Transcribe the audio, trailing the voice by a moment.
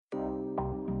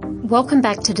Welcome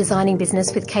back to Designing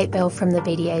Business with Kate Bell from the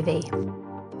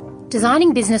BDAV.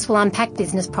 Designing Business will unpack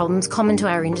business problems common to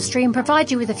our industry and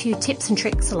provide you with a few tips and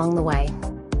tricks along the way.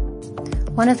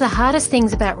 One of the hardest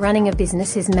things about running a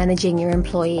business is managing your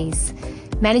employees.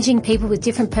 Managing people with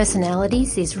different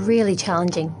personalities is really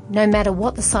challenging, no matter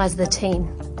what the size of the team.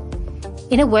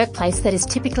 In a workplace that is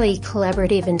typically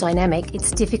collaborative and dynamic,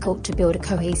 it's difficult to build a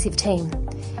cohesive team.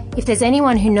 If there's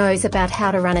anyone who knows about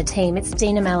how to run a team, it's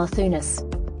Dina Malathounis.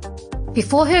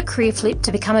 Before her career flip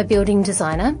to become a building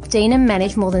designer, Dina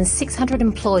managed more than 600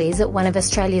 employees at one of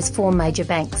Australia's 4 major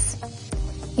banks.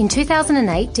 In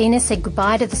 2008, Dina said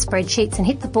goodbye to the spreadsheets and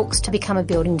hit the books to become a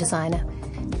building designer.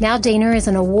 Now Dina is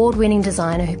an award-winning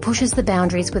designer who pushes the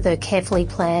boundaries with her carefully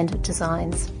planned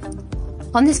designs.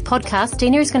 On this podcast,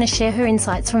 Dina is going to share her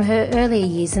insights from her earlier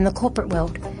years in the corporate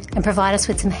world and provide us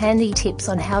with some handy tips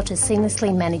on how to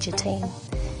seamlessly manage a team.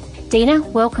 Dina,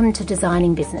 welcome to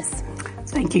Designing Business.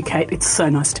 Thank you, Kate. It's so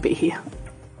nice to be here.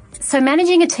 So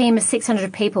managing a team of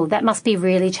 600 people, that must be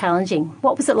really challenging.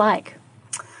 What was it like?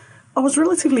 I was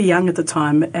relatively young at the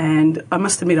time, and I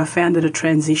must admit I found it a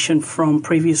transition from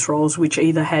previous roles which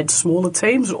either had smaller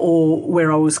teams or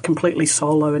where I was completely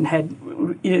solo and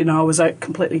I was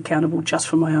completely accountable just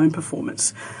for my own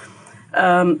performance.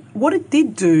 What it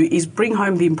did do is bring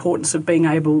home the importance of being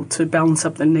able to balance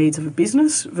up the needs of a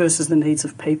business versus the needs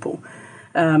of people.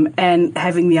 And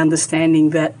having the understanding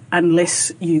that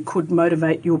unless you could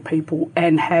motivate your people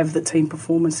and have the team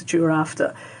performance that you're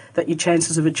after, that your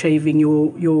chances of achieving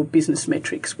your business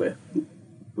metrics were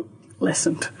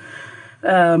lessened.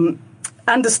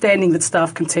 Understanding that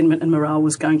staff contentment and morale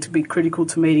was going to be critical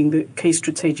to meeting the key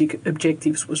strategic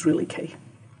objectives was really key.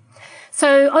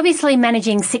 So obviously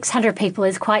managing 600 people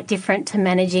is quite different to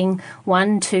managing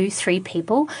 1, 2, 3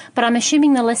 people, but I'm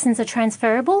assuming the lessons are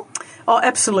transferable? Oh,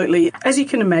 absolutely. As you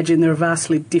can imagine, there are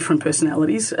vastly different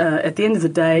personalities. At the end of the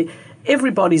day,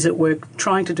 everybody's at work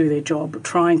trying to do their job,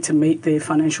 trying to meet their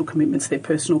financial commitments, their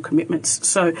personal commitments.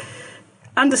 So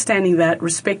understanding that,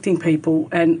 respecting people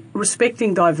and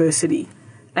respecting diversity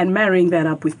and marrying that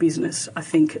up with business, I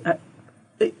think,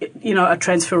 are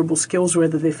transferable skills,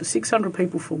 whether they're for 600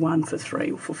 people, for 1, for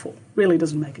 3 or for 4. Really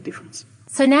doesn't make a difference.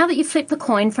 So now that you've flipped the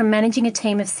coin from managing a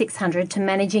team of 600 to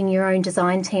managing your own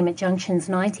design team at Junctions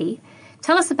 90,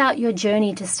 tell us about your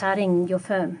journey to starting your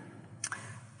firm.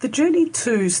 The journey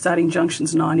to starting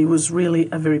Junctions 90 was really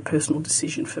a very personal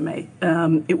decision for me.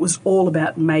 It was all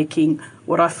about making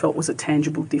what I felt was a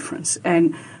tangible difference.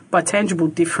 And by tangible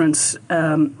difference,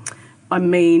 I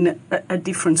mean a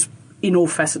difference in all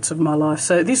facets of my life.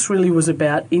 So this really was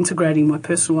about integrating my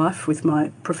personal life with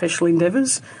my professional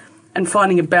endeavours and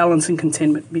finding a balance and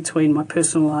contentment between my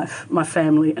personal life, my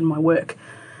family and my work.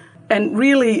 And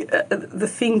really the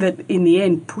thing that in the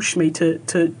end pushed me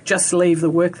to just leave the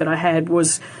work that I had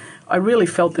was I really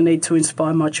felt the need to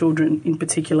inspire my children in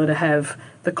particular to have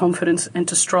the confidence and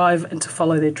to strive and to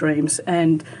follow their dreams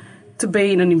and to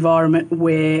be in an environment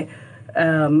where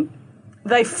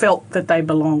they felt that they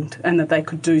belonged and that they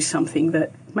could do something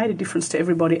that made a difference to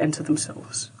everybody and to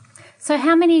themselves. So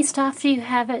how many staff do you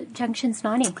have at Junctions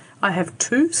 90? I have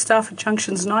 2 staff at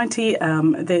Junctions 90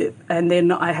 and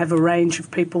then I have a range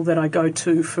of people that I go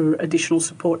to for additional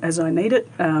support as I need it.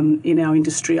 In our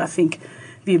industry, I think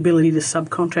the ability to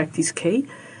subcontract is key.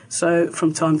 So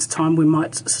from time to time we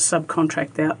might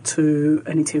subcontract out to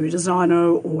an interior designer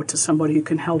or to somebody who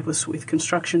can help us with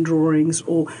construction drawings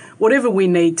or whatever we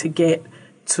need to get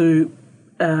to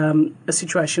a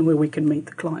situation where we can meet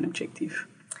the client objective.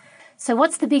 So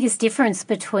what's the biggest difference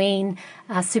between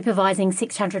supervising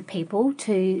 600 people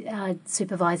to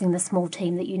supervising the small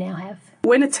team that you now have?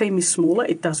 When a team is smaller,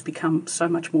 it does become so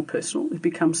much more personal. It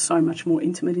becomes so much more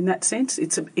intimate in that sense.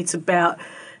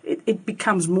 It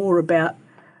becomes more about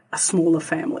a smaller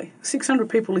family. 600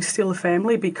 people is still a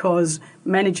family because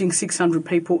managing 600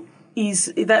 people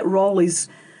that role is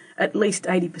at least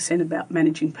 80% about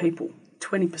managing people,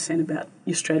 20% about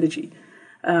your strategy.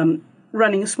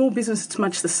 Running a small business, it's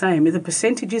much the same. The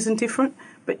percentage isn't different,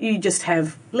 but you just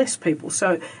have less people.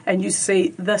 And you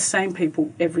see the same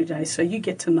people every day. So you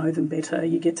get to know them better,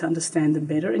 you get to understand them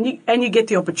better, and you get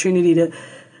the opportunity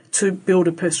to build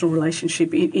a personal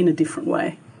relationship in a different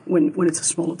way when it's a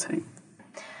smaller team.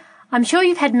 I'm sure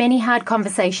you've had many hard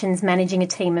conversations managing a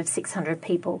team of 600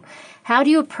 people. How do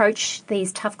you approach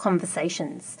these tough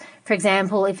conversations? For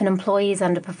example, if an employee is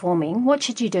underperforming, what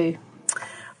should you do?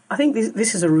 I think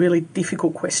this is a really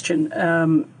difficult question.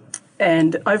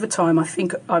 And over time, I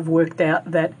think I've worked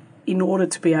out that in order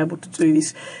to be able to do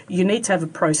this, you need to have a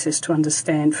process to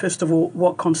understand, first of all,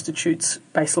 what constitutes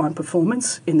baseline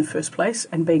performance in the first place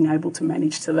and being able to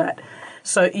manage to that.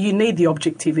 So you need the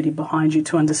objectivity behind you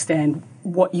to understand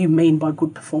what you mean by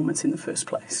good performance in the first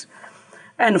place.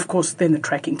 And, of course, then the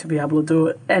tracking to be able to do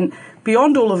it. And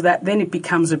beyond all of that, then it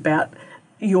becomes about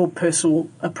your personal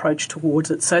approach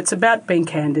towards it. So it's about being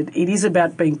candid. It is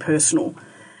about being personal.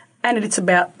 And it's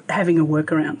about having a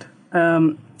workaround.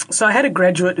 So I had a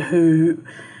graduate who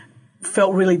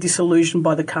felt really disillusioned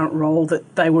by the current role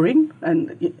that they were in.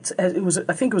 And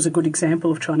I think it was a good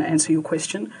example of trying to answer your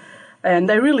question. And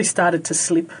they really started to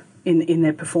slip in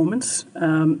their performance.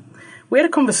 We had a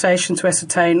conversation to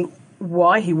ascertain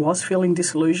why he was feeling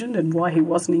disillusioned and why he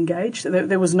wasn't engaged.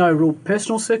 There was no real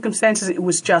personal circumstances. It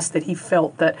was just that he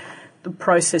felt that the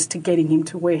process to getting him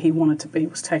to where he wanted to be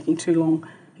was taking too long.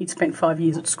 He'd spent 5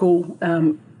 years at school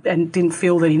and didn't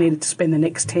feel that he needed to spend the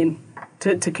next 10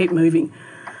 to keep moving.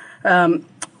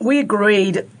 We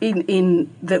agreed in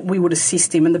that we would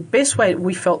assist him, and the best way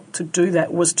we felt to do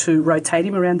that was to rotate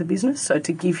him around the business, so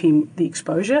to give him the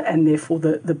exposure and therefore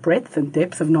the breadth and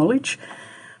depth of knowledge.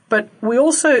 But we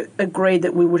also agreed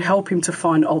that we would help him to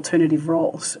find alternative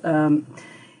roles. The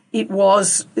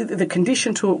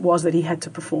condition to it was that he had to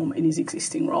perform in his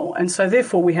existing role, and so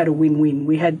therefore we had a win-win.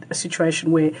 We had a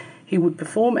situation where he would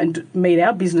perform and meet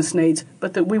our business needs,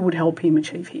 but that we would help him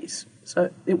achieve his.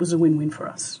 So it was a win-win for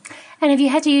us. And have you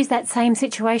had to use that same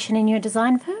situation in your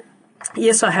design firm?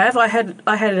 Yes, I have. I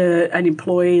had an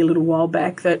employee a little while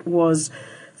back that was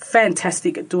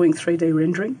fantastic at doing 3D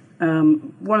rendering.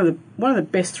 One of the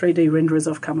best 3D renderers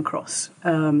I've come across.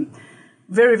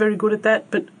 Very, very good at that,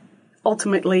 but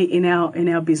ultimately in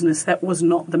our business that was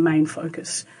not the main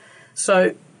focus.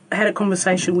 So I had a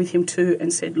conversation with him too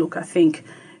and said, look, I think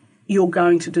you're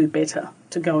going to do better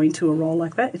to go into a role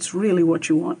like that. It's really what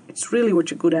you want. It's really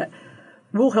what you're good at.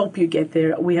 We'll help you get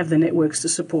there. We have the networks to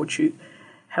support you.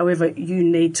 However, you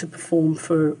need to perform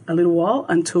for a little while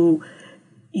until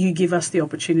you give us the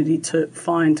opportunity to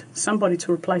find somebody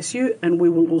to replace you, and we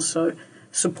will also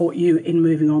support you in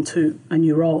moving on to a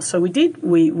new role. So we did.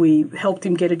 We helped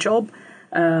him get a job,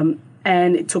 and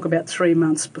it took about 3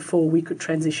 months before we could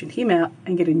transition him out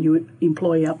and get a new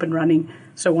employee up and running.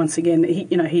 So once again,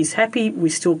 he's happy. We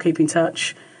still keep in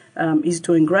touch. He's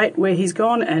doing great where he's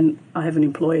gone, and I have an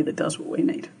employee that does what we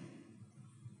need.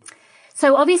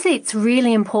 So obviously it's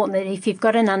really important that if you've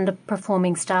got an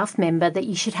underperforming staff member that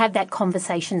you should have that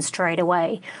conversation straight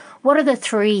away. What are the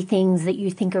 3 things that you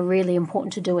think are really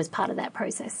important to do as part of that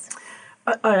process?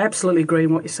 I absolutely agree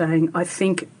in what you're saying. I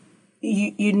think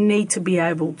you need to be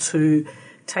able to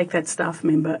take that staff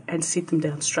member and sit them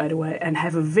down straight away and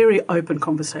have a very open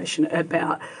conversation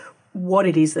about what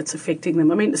it is that's affecting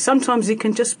them. I mean, sometimes it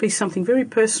can just be something very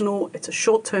personal. It's a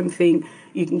short-term thing.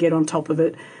 You can get on top of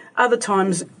it. Other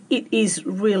times it is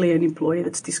really an employee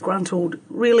that's disgruntled.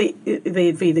 Really,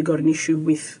 they've either got an issue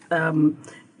with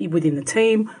within the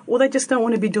team, or they just don't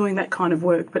want to be doing that kind of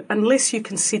work. But unless you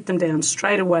can sit them down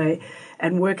straight away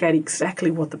and work out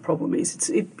exactly what the problem is,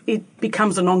 it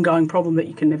becomes an ongoing problem that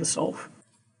you can never solve.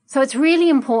 So it's really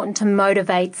important to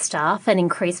motivate staff and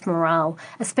increase morale,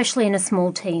 especially in a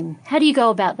small team. How do you go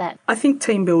about that? I think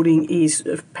team building is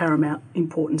of paramount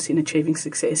importance in achieving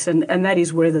success, and that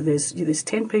is whether there's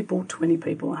 10 people, 20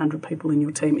 people, 100 people in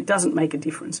your team. It doesn't make a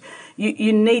difference.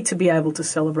 You need to be able to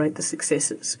celebrate the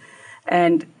successes.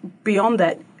 And beyond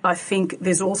that, I think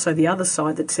there's also the other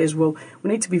side that says, well,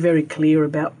 we need to be very clear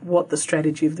about what the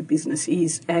strategy of the business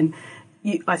is, and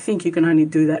I think you can only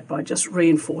do that by just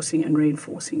reinforcing and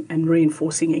reinforcing and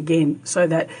reinforcing again, so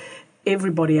that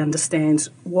everybody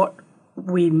understands what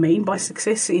we mean by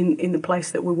success in the place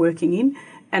that we're working in,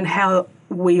 and how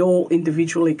we all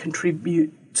individually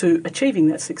contribute to achieving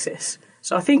that success.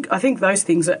 So I think those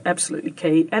things are absolutely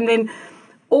key. And then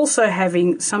also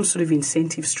having some sort of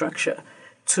incentive structure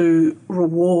to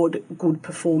reward good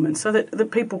performance, so that the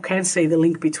people can see the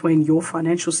link between your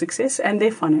financial success and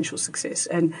their financial success,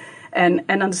 and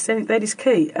understanding that is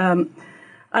key.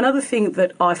 Another thing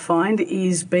that I find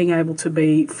is being able to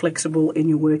be flexible in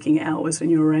your working hours and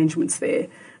your arrangements there.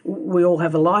 We all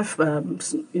have a life.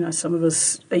 Some of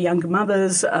us are younger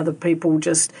mothers. Other people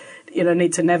just,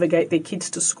 need to navigate their kids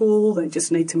to school. They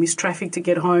just need to miss traffic to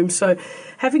get home. So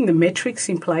having the metrics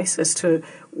in place as to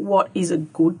what is a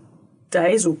good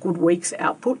days or good week's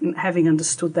output, and having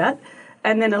understood that,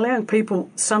 and then allowing people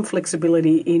some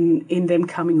flexibility in them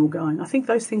coming or going. I think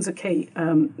those things are key.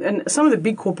 And some of the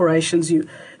big corporations, you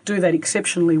do that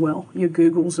exceptionally well, your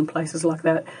Googles and places like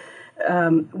that,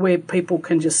 where people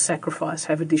can just sacrifice,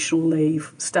 have additional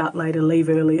leave, start later, leave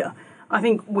earlier. I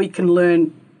think we can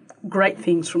learn great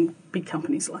things from big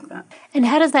companies like that. And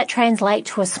how does that translate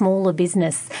to a smaller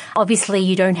business? Obviously,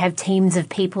 you don't have teams of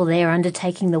people there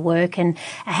undertaking the work. And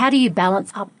how do you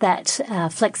balance up that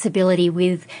flexibility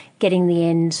with getting the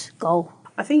end goal?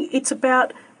 I think it's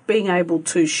about being able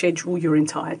to schedule your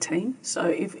entire team.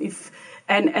 So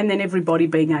and then everybody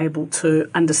being able to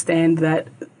understand that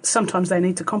sometimes they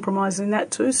need to compromise in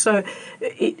that too. So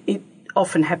it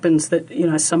often happens that,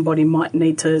 somebody might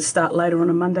need to start later on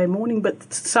a Monday morning,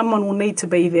 but someone will need to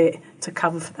be there to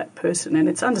cover for that person. And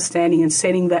it's understanding and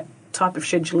setting that type of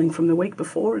scheduling from the week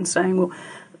before and saying, well,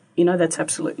 that's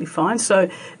absolutely fine. So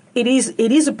it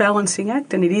is a balancing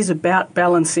act, and it is about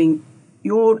balancing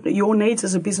your needs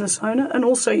as a business owner and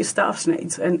also your staff's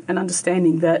needs, and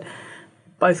understanding that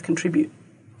both contribute.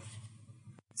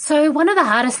 So one of the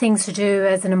hardest things to do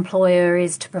as an employer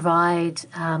is to provide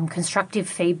constructive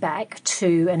feedback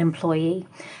to an employee.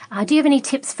 Do you have any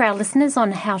tips for our listeners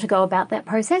on how to go about that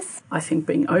process? I think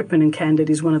being open and candid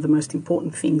is one of the most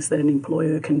important things that an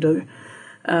employer can do.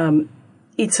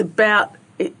 It's about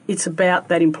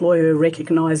that employer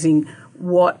recognising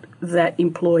what that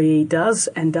employee does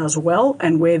and does well,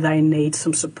 and where they need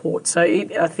some support. So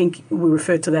I think we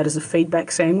refer to that as a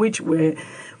feedback sandwich,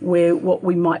 where what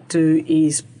we might do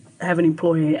is have an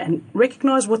employee and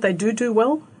recognise what they do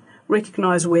well,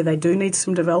 recognise where they do need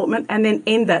some development, and then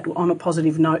end that on a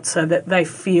positive note so that they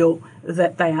feel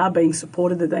that they are being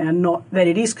supported, that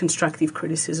it is constructive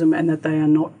criticism, and that they are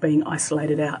not being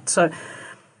isolated out. So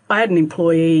I had an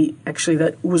employee actually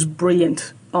that was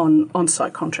brilliant on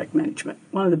site contract management.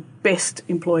 One of the best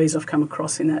employees I've come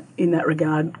across in that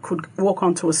regard. Could walk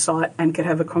onto a site and could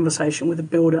have a conversation with a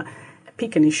builder,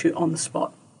 pick an issue on the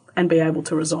spot and be able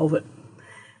to resolve it.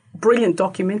 Brilliant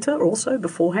documenter also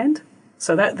beforehand.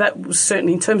 So that was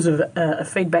certainly, in terms of a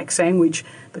feedback sandwich,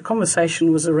 the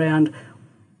conversation was around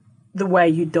the way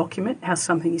you document how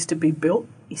something is to be built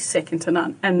is second to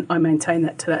none. And I maintain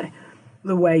that today.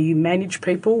 The way you manage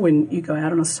people when you go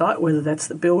out on a site, whether that's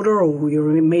the builder or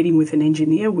you're meeting with an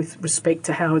engineer with respect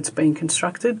to how it's being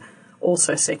constructed,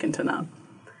 also second to none.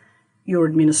 Your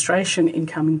administration in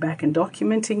coming back and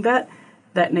documenting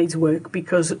that needs work,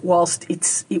 because whilst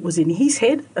it was in his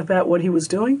head about what he was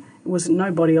doing,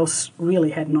 nobody else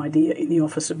really had an idea in the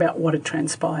office about what had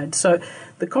transpired. So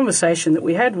the conversation that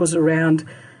we had was around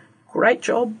great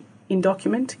job in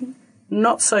documenting,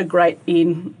 not so great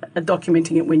in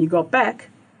documenting it when you got back,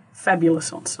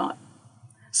 fabulous on site.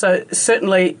 So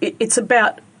certainly it's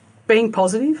about being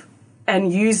positive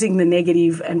and using the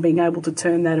negative and being able to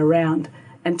turn that around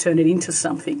and turn it into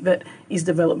something that is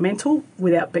developmental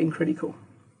without being critical.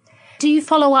 Do you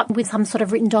follow up with some sort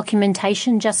of written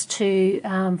documentation just to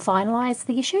finalise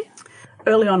the issue?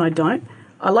 Early on I don't.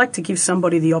 I like to give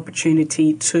somebody the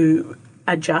opportunity to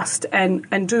adjust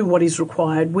and do what is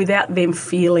required without them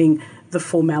feeling the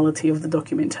formality of the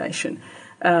documentation.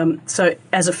 So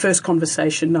as a first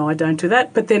conversation, no, I don't do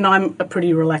that. But then I'm a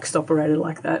pretty relaxed operator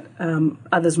like that.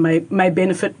 Others may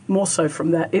benefit more so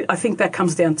from that. I think that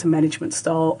comes down to management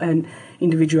style and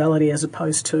individuality as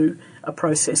opposed to a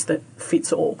process that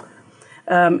fits all.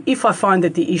 If I find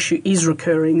that the issue is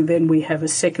recurring, then we have a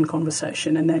second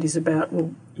conversation, and that is about,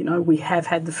 we have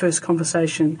had the first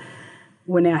conversation.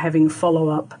 We're now having a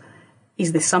follow-up.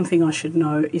 Is there something I should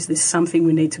know? Is there something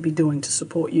we need to be doing to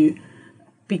support you?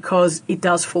 Because it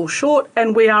does fall short,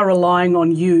 and we are relying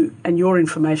on you and your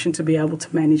information to be able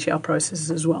to manage our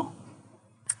processes as well.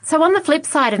 So on the flip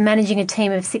side of managing a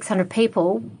team of 600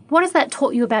 people, what has that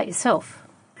taught you about yourself?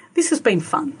 This has been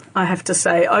fun, I have to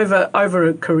say, over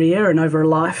a career and over a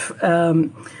life.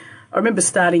 I remember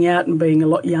starting out and being a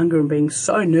lot younger and being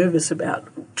so nervous about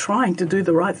trying to do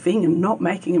the right thing and not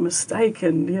making a mistake,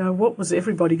 and, what was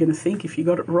everybody going to think if you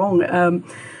got it wrong?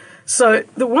 So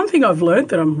the one thing I've learned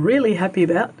that I'm really happy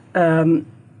about,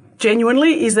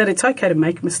 genuinely, is that it's okay to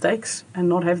make mistakes and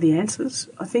not have the answers.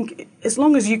 I think as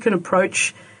long as you can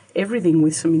approach everything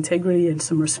with some integrity and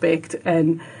some respect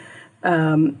and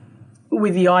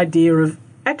with the idea of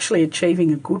actually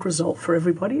achieving a good result for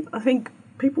everybody, I think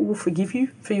people will forgive you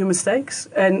for your mistakes,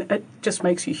 and it just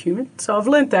makes you human. So I've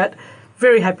learnt that.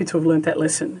 Very happy to have learnt that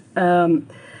lesson.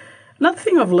 Another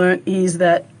thing I've learnt is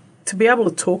that to be able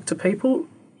to talk to people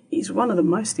is one of the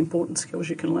most important skills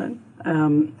you can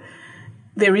learn.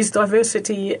 There is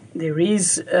diversity,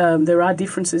 there are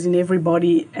differences in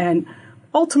everybody, and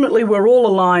ultimately we're all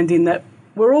aligned in that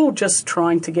we're all just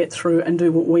trying to get through and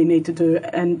do what we need to do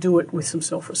and do it with some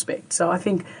self-respect. So I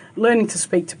think learning to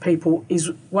speak to people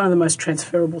is one of the most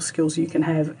transferable skills you can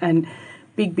have, and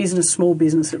big business, small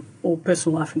business, or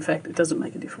personal life, in fact, it doesn't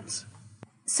make a difference.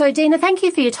 So, Dina, thank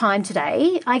you for your time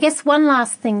today. I guess one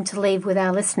last thing to leave with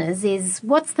our listeners is,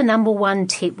 what's the number one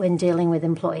tip when dealing with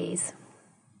employees?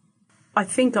 I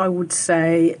think I would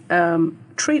say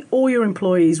treat all your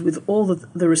employees with all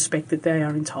the respect that they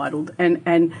are entitled,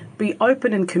 and be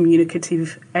open and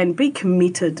communicative, and be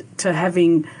committed to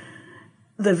having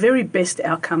the very best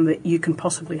outcome that you can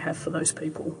possibly have for those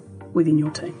people within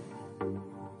your team.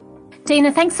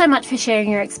 Dina, thanks so much for sharing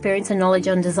your experience and knowledge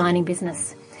on designing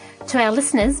business. To our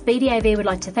listeners, BDAV would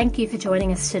like to thank you for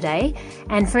joining us today.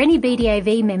 And for any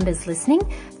BDAV members listening,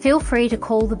 feel free to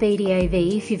call the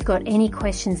BDAV if you've got any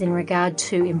questions in regard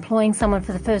to employing someone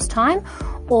for the first time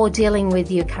or dealing with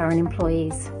your current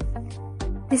employees.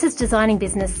 This is Designing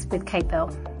Business with Kate Bell.